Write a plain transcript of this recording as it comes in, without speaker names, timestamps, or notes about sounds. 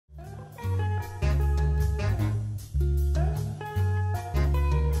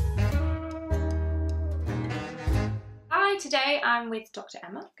today I'm with Dr.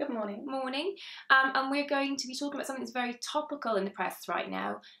 Emma. Good morning. Morning. And we're going to be talking about something that's very topical in the press right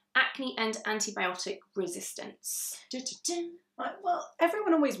now, acne and antibiotic resistance. Right, well,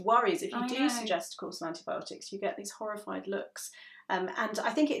 everyone always worries if you do know. suggest a course of antibiotics, you get these horrified looks. And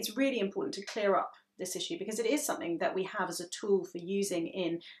I think it's really important to clear up this issue because it is something that we have as a tool for using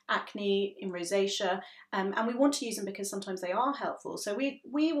in acne, in rosacea, and we want to use them because sometimes they are helpful. So we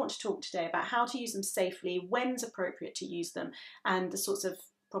want to talk today about how to use them safely, when's appropriate to use them, and the sorts of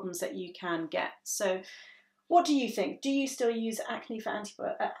problems that you can get. So what do you think? Do you still use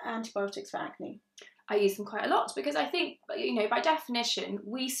antibiotics for acne? I use them quite a lot because I think, you know, by definition,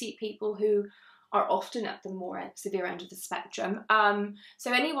 we see people who are often at the more severe end of the spectrum.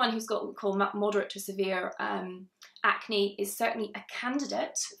 So anyone who's got what we call moderate to severe acne is certainly a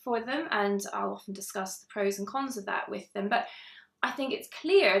candidate for them, and I'll often discuss the pros and cons of that with them. But I think it's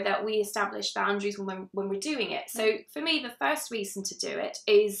clear that we establish boundaries when we're doing it. So for me, the first reason to do it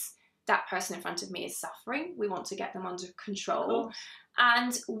is that person in front of me is suffering. We want to get them under control.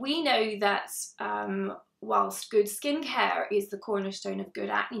 And we know that whilst good skincare is the cornerstone of good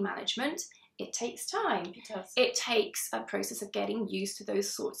acne management, it takes time. It does. It takes a process of getting used to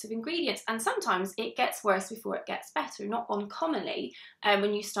those sorts of ingredients. And sometimes it gets worse before it gets better, not uncommonly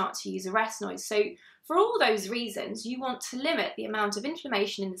when you start to use a retinoid. So for all those reasons, you want to limit the amount of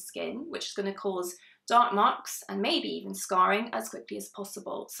inflammation in the skin, which is going to cause dark marks and maybe even scarring as quickly as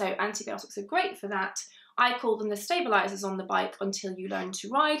possible. So antibiotics are great for that. I call them the stabilizers on the bike until you learn to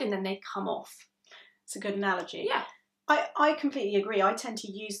ride, and then they come off. It's a good analogy. Yeah. I completely agree. I tend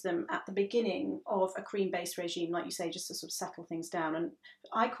to use them at the beginning of a cream-based regime, like you say, just to sort of settle things down. And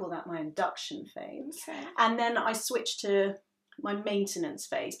I call that my induction phase. Okay. And then I switch to my maintenance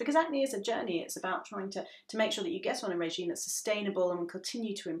phase, because acne is a journey. It's about trying to make sure that you get on a regime that's sustainable and will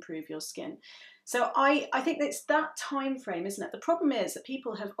continue to improve your skin. So I think it's that time frame, isn't it? The problem is that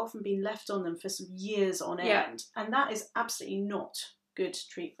people have often been left on them for some years on end, and that is absolutely not good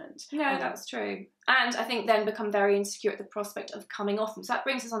treatment. No, that's true. And I think then become very insecure at the prospect of coming off them. So that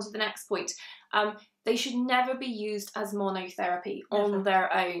brings us on to the next point. They should never be used as monotherapy on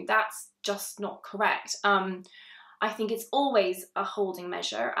their own. That's just not correct. I think it's always a holding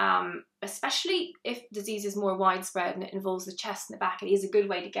measure, especially if disease is more widespread and it involves the chest and the back. It is a good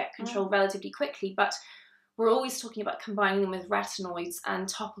way to get control relatively quickly, but we're always talking about combining them with retinoids and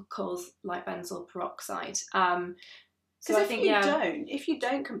topicals like benzoyl peroxide. So if you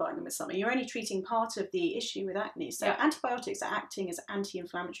don't combine them with something, you're only treating part of the issue with acne. So antibiotics are acting as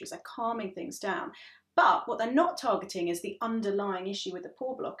anti-inflammatories, they're calming things down. But what they're not targeting is the underlying issue with the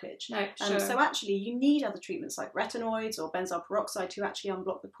pore blockage. No, sure. So actually you need other treatments like retinoids or benzoyl peroxide to actually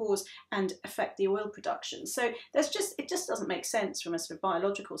unblock the pores and affect the oil production. So it just doesn't make sense from a sort of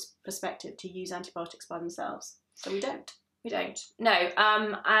biological perspective to use antibiotics by themselves. So we don't. We don't. No,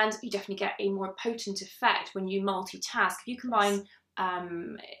 and you definitely get a more potent effect when you multitask. If you combine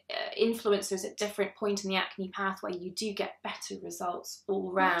influencers at different points in the acne pathway, you do get better results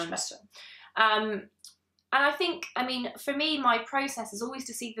all round. Much better. And I think, I mean, for me, my process is always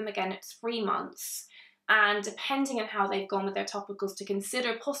to see them again at 3 months. And depending on how they've gone with their topicals, to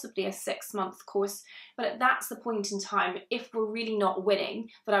consider possibly a 6-month course. But that's the point in time, if we're really not winning,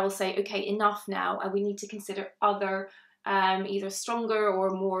 that I will say, okay, enough now, and we need to consider other either stronger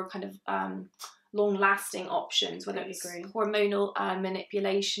or more kind of long-lasting options, whether it's hormonal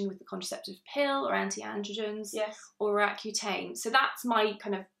manipulation with the contraceptive pill or anti-androgens or Accutane. So that's my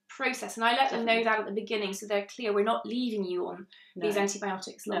kind of process, and I let them know that at the beginning so they're clear we're not leaving you on these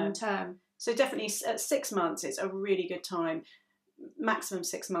antibiotics long term. So definitely at 6 months it's a really good time, maximum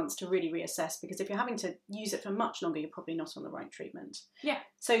 6 months, to really reassess, because if you're having to use it for much longer, you're probably not on the right treatment. Yeah.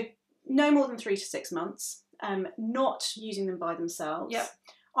 So no more than 3 to 6 months, not using them by themselves. Yep.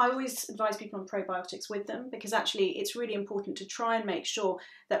 I always advise people on probiotics with them, because actually it's really important to try and make sure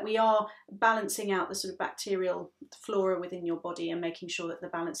that we are balancing out the sort of bacterial flora within your body and making sure that the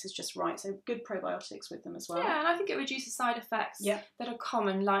balance is just right. So good probiotics with them as well. Yeah, and I think it reduces side effects that are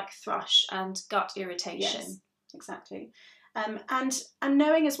common, like thrush and gut irritation. Yes, exactly. And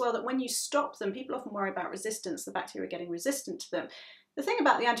knowing as well that when you stop them, people often worry about resistance, the bacteria getting resistant to them. The thing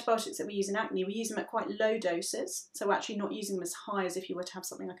about the antibiotics that we use in acne, we use them at quite low doses, so we're actually not using them as high as if you were to have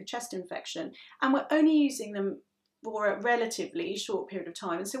something like a chest infection, and we're only using them for a relatively short period of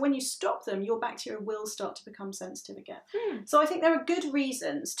time. And so when you stop them, your bacteria will start to become sensitive again. So I think there are good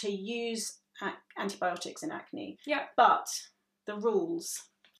reasons to use antibiotics in acne, but the rules.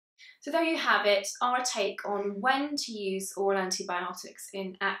 So there you have it, our take on when to use oral antibiotics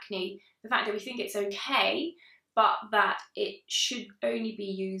in acne. The fact that we think it's okay, but that it should only be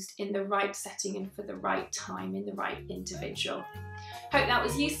used in the right setting and for the right time in the right individual. Hope that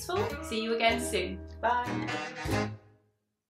was useful. See you again soon. Bye.